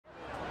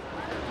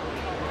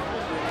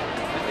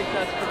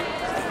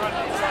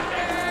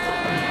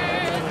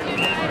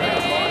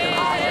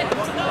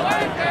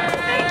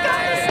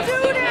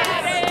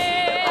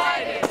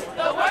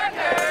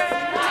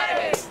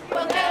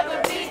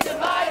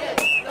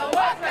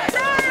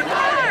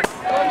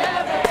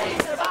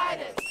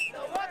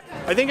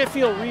I think I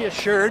feel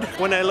reassured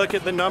when I look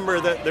at the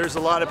number that there's a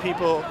lot of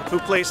people who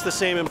place the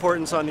same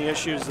importance on the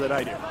issues that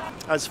I do.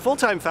 As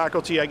full-time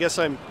faculty, I guess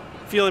I'm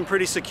feeling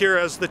pretty secure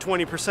as the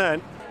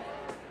 20%.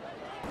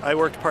 I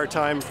worked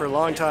part-time for a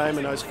long time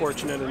and I was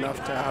fortunate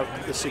enough to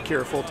have the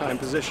secure full-time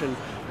position,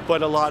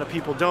 but a lot of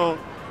people don't,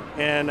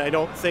 and I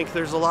don't think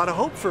there's a lot of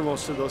hope for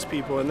most of those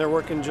people, and they're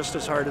working just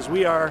as hard as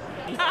we are.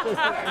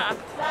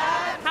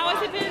 How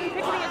has it been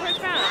picketing at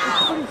First Round?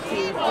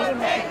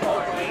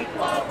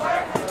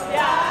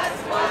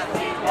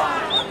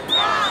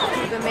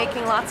 We've been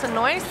making lots of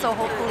noise, so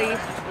hopefully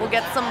we'll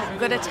get some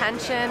good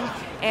attention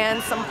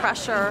and some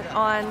pressure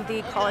on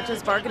the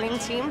college's bargaining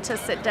team to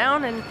sit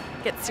down and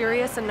get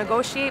serious and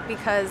negotiate,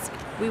 because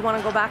we want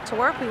to go back to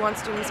work. We want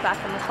students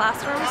back in the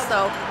classroom.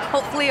 So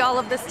hopefully all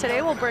of this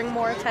today will bring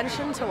more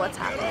attention to what's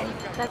happening.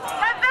 When they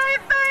say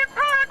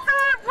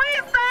part-time,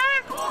 we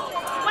say.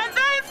 When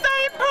they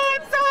say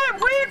part-time,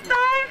 we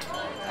say.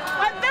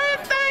 When they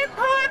say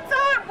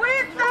part-time, we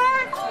say.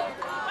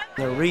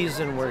 The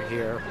reason we're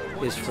here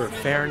is for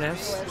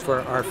fairness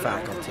for our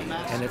faculty,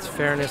 and it's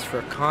fairness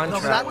for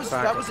contract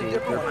faculty,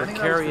 for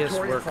precarious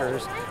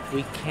workers.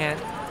 We can't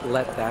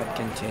let that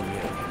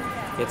continue.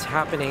 It's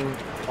happening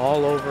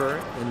all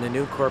over in the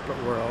new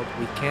corporate world.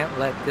 We can't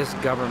let this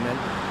government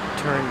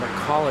turn the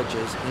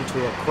colleges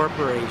into a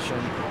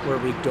corporation where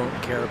we don't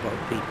care about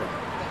people.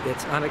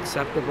 It's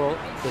unacceptable,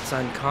 it's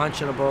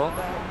unconscionable,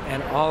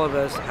 and all of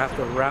us have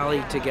to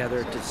rally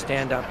together to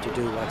stand up to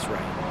do what's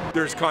right.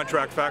 There's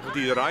contract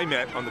faculty that I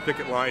met on the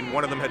picket line.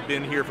 One of them had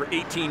been here for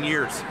 18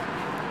 years.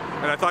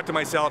 And I thought to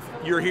myself,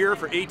 you're here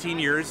for 18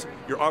 years,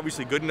 you're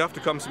obviously good enough to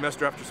come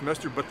semester after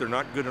semester, but they're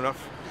not good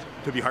enough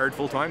to be hired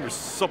full-time. There's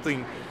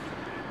something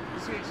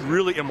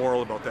really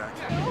immoral about that.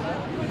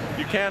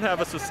 You can't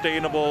have a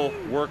sustainable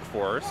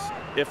workforce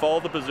if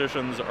all the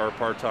positions are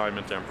part-time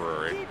and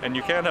temporary. And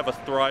you can't have a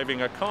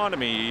thriving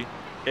economy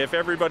if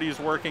everybody's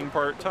working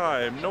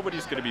part-time.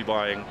 Nobody's going to be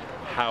buying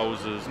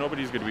houses,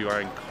 nobody's going to be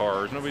buying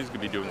cars, nobody's going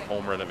to be doing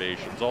home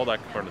renovations, all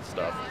that kind of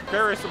stuff.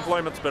 Precarious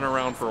employment's been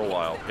around for a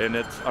while, and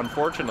it's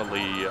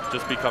unfortunately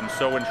just become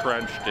so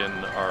entrenched in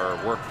our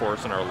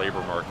workforce and our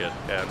labor market,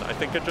 and I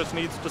think it just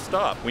needs to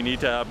stop. We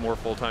need to have more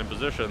full-time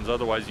positions,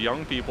 otherwise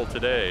young people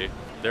today,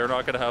 they're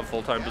not going to have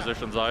full-time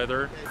positions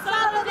either.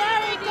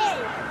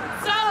 Solidarity!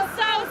 Solidarity!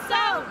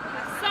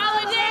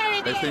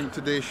 I think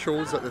today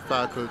shows that the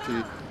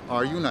faculty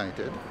are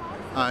united,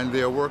 and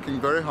they are working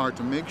very hard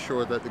to make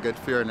sure that they get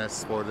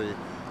fairness for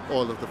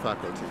all of the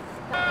faculty.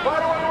 What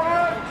do we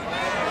want?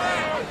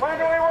 When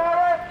do we want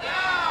it?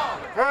 Now!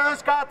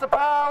 Who's got the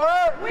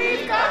power?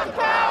 We've got the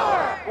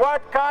power!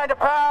 What kind of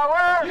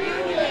power?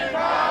 Union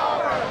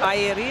power!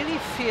 I really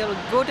feel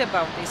good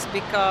about this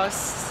because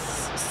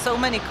so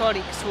many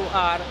colleagues who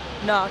are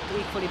not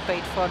equally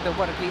paid for the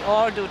work we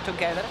all do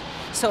together.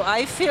 So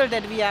I feel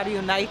that we are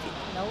united,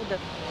 you know,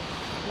 that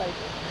like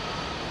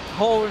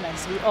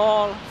wholeness, we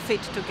all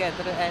fit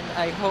together, and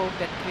I hope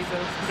that we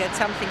will get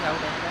something out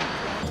of that.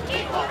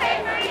 Equal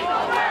pay for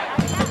equal work!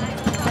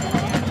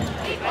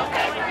 Equal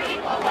pay for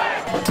equal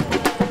work!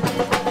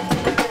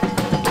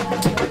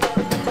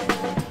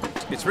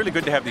 It's really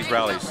good to have these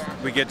rallies.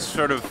 We get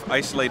sort of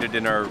isolated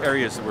in our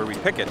areas where we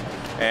picket,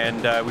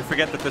 and we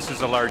forget that this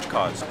is a large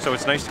cause. So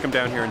it's nice to come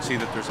down here and see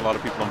that there's a lot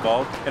of people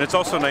involved, and it's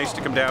also nice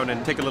to come down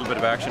and take a little bit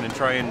of action and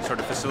try and sort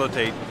of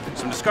facilitate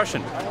some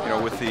discussion, you know,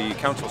 with the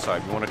council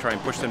side. We want to try and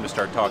push them to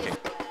start talking.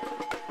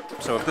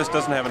 So if this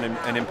doesn't have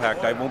an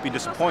impact, I won't be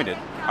disappointed.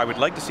 I would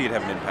like to see it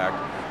have an impact,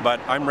 but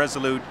I'm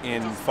resolute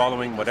in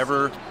following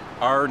whatever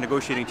our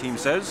negotiating team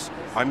says.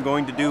 I'm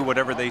going to do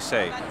whatever they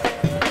say.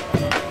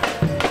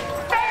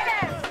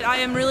 I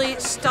am really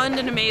stunned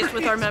and amazed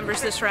with our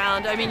members this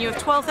round. I mean, you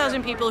have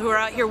 12,000 people who are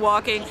out here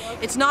walking.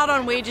 It's not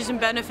on wages and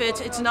benefits.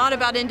 It's not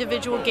about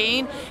individual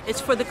gain. It's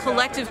for the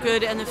collective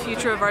good and the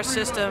future of our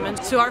system. And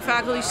to our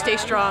faculty, stay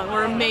strong.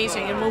 We're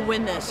amazing, and we'll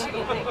win this.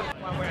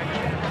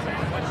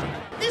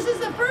 This is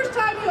the first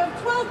time you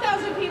have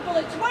 12,000 people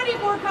at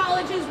 24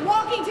 colleges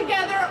walking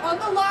together on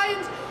the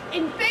lines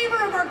in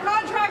favor of our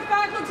contract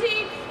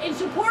faculty, in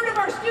support of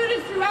our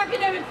students through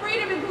academic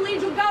freedom and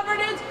collegial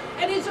governance,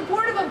 and in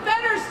support of a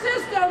better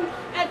system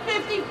at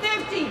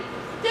 50-50.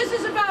 This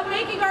is about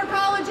making our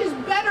colleges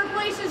better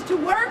places to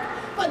work,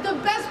 but the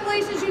best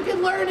places you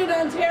can learn in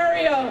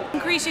Ontario.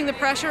 Increasing the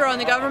pressure on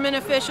the government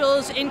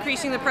officials,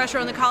 increasing the pressure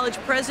on the college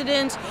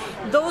presidents,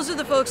 those are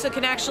the folks that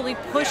can actually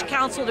push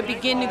council to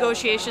begin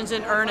negotiations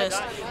in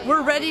earnest.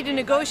 We're ready to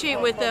negotiate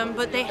with them,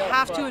 but they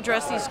have to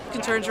address these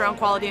concerns around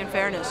quality and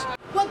fairness.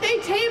 What they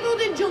tabled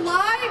in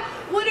July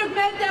would have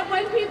meant that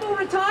when people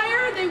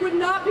retire, they would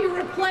not be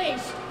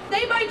replaced.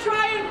 They might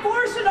try and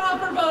force an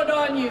offer vote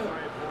on you.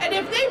 And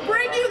if they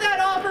bring you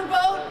that offer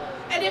vote,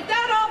 and if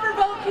that offer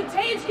vote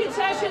contains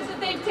concessions that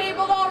they've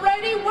tabled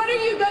already, what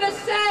are you going to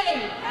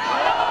say?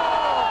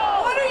 No!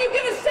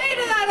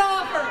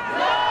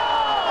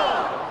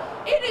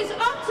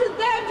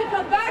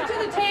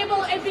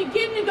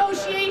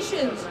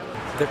 conditions.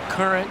 The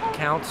current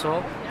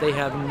council, they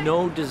have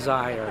no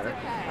desire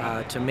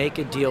to make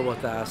a deal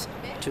with us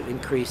to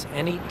increase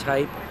any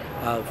type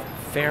of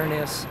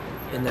fairness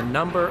in the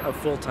number of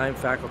full-time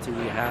faculty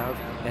we have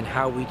and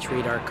how we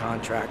treat our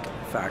contract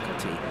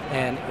faculty.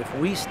 And if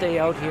we stay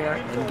out here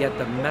and get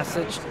the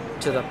message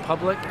to the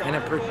public, and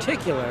in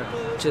particular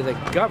to the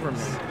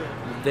government,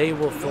 they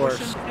will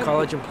force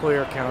College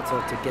Employer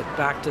Council to get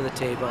back to the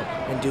table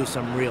and do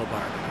some real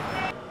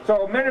bargaining.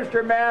 So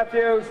Minister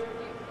Matthews,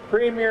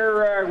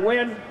 Premier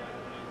Wynne,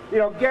 you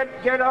know,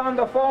 get on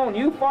the phone.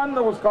 You fund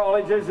those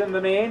colleges in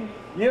the main.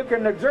 You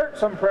can exert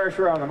some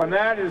pressure on them, and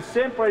that is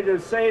simply to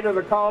say to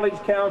the College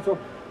Council,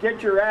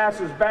 get your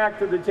asses back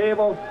to the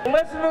table.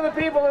 Listen to the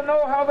people that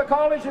know how the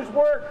colleges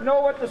work,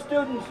 know what the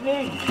students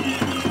need.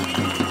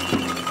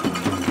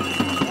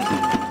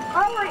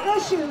 Our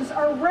issues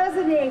are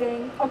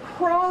resonating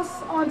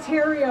across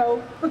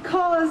Ontario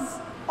because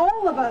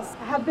all of us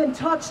have been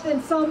touched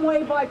in some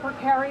way by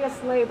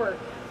precarious labor.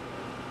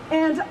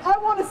 And I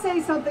want to say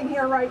something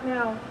here right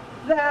now,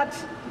 that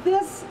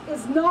this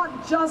is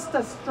not just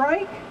a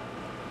strike.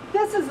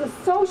 This is a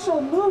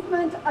social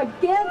movement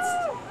against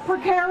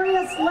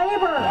precarious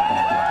labor.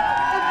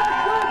 It's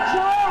a good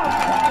job.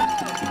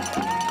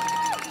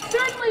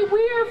 Certainly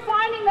we are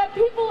finding that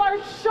people are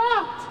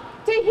shocked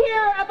to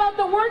hear about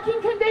the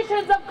working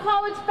conditions of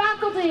college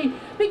faculty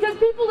because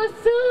people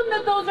assume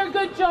that those are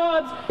good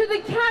jobs. To the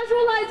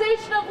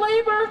casualization of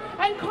labor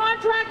and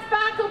contract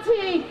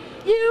faculty,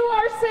 you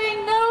are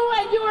saying no,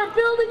 and you are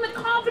building the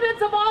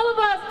confidence of all of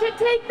us to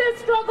take this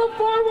struggle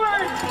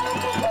forward.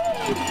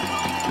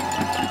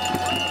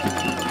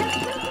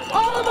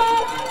 All of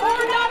us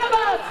or none of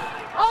us.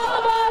 All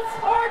of us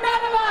or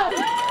none of us.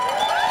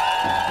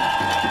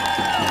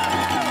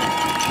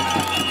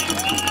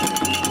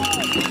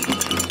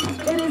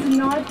 It is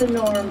not the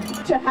norm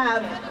to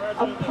have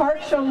a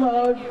partial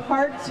load,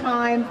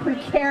 part-time,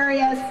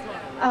 precarious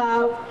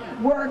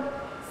work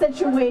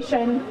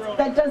situation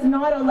that does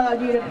not allow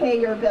you to pay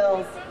your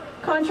bills.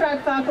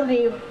 Contract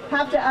faculty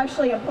have to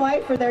actually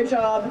apply for their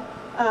job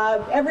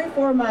every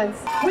 4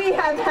 months. We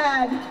have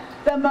had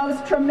the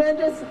most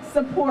tremendous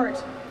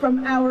support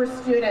from our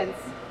students.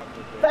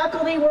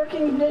 Faculty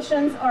working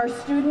conditions are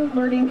student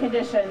learning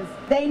conditions.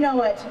 They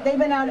know it. They've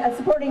been out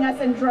supporting us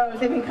in droves.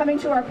 They've been coming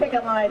to our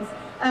picket lines.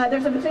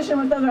 There's a petition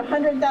with over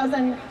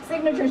 100,000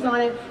 signatures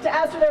on it to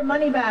ask for their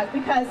money back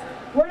because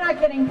we're not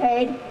getting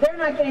paid. They're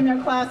not getting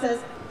their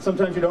classes.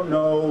 Sometimes you don't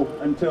know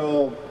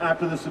until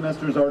after the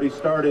semester has already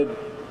started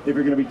if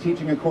you're going to be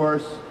teaching a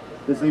course.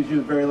 This leaves you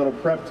with very little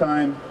prep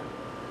time.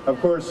 Of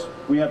course,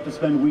 we have to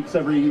spend weeks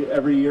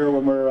every year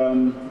when we're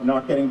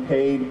not getting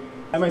paid.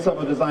 I myself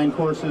have designed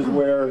courses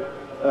where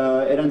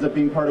it ends up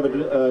being part of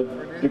a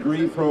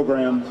degree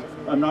program.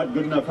 I'm not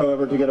good enough,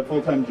 however, to get a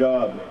full-time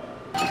job.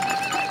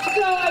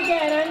 So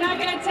again, I'm not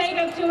going to take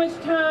up too much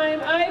time.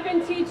 I've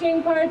been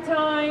teaching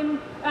part-time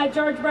at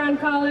George Brown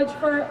College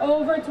for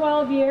over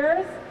 12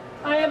 years.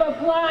 I have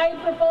applied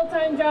for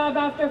full-time job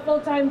after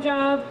full-time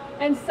job,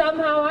 and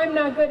somehow I'm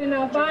not good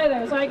enough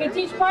either. So I can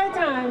teach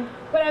part-time,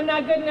 but I'm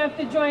not good enough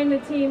to join the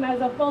team as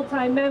a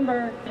full-time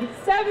member.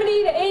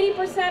 70 to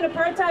 80% of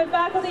part-time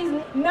faculty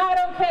is not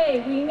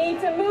okay. We need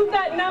to move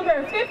that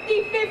number,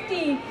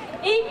 50-50,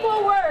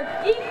 equal work,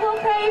 equal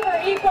pay for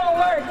equal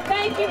work.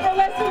 Thank you for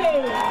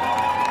listening.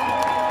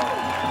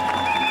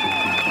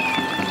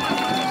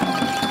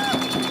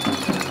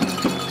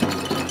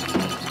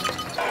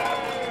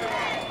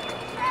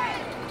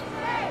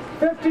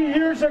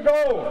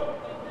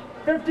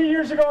 50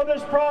 years ago,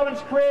 this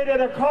province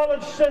created a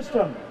college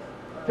system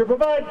to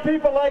provide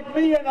people like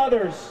me and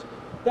others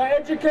the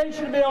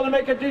education to be able to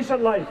make a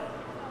decent life,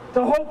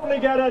 to hopefully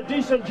get a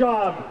decent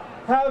job,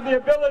 have the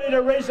ability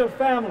to raise a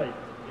family.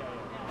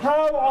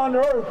 How on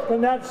earth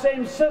can that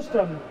same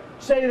system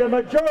say the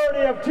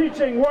majority of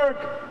teaching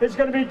work is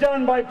going to be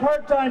done by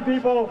part-time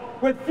people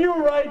with few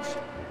rights,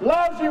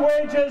 lousy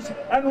wages,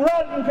 and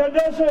rotten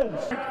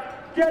conditions?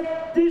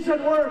 Get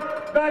decent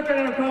work back in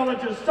our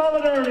colleges.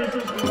 Solidarity is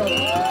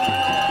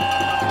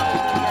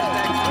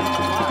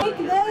Take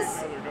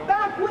this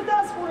back with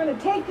us. We're going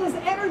to take this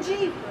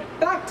energy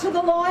back to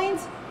the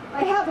lines.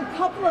 I have a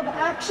couple of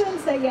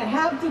actions that you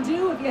have to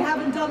do if you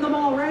haven't done them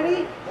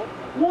already.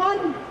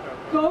 One,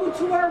 go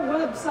to our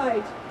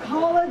website,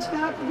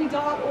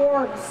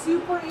 collegefaculty.org.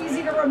 Super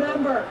easy to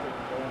remember.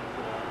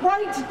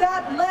 Write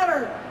that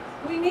letter.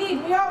 We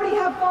already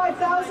have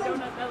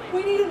 5,000.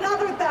 We need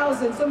another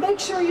 1,000, so make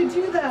sure you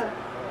do that.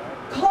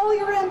 Call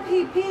your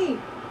MPP.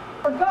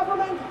 Our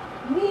government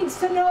needs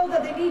to know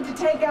that they need to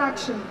take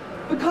action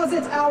because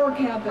it's our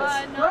campus,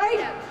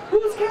 right?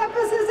 Whose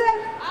campus is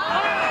it?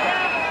 Our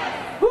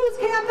campus. Whose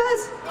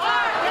campus?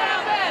 Our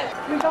campus.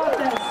 We got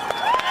this.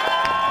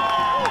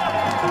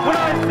 When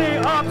I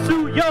say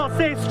OPSEU, y'all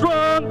say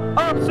strong.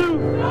 OPSEU.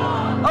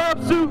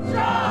 OPSEU.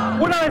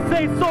 When I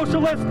say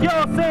socialist,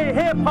 y'all say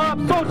hip-hop.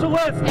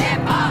 Socialist.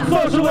 Hip-hop.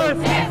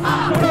 Socialist.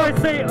 Hip-hop. When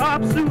I say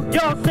OPSEU,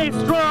 y'all say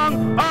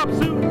strong.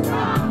 OPSEU.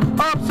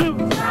 OPSEU.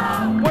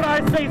 When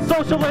I say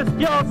socialist,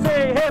 y'all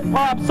say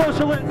hip-hop.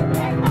 Socialist.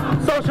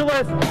 Socialist.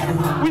 socialists.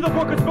 We the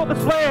workers built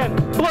this land,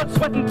 blood,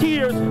 sweat, and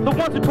tears. The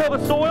ones who toil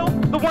the soil,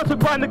 the ones who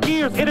grind the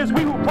gears. It is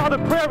we who plow the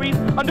prairies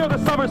under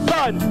the summer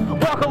sun.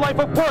 Walk a life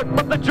of work,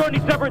 but the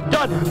journey's never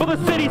done. Build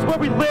the cities where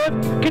we live,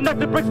 connect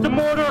the bricks to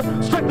mortar.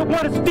 Strike the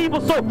one is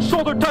feeble, so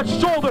shoulder touch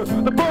shoulder.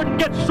 The burden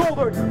gets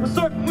shouldered. The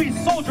certain we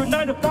soldier,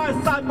 9 to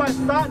 5, side by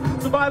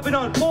side, surviving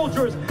on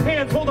Folgers.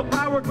 Hands hold a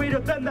power greater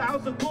than the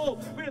House of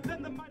Gold.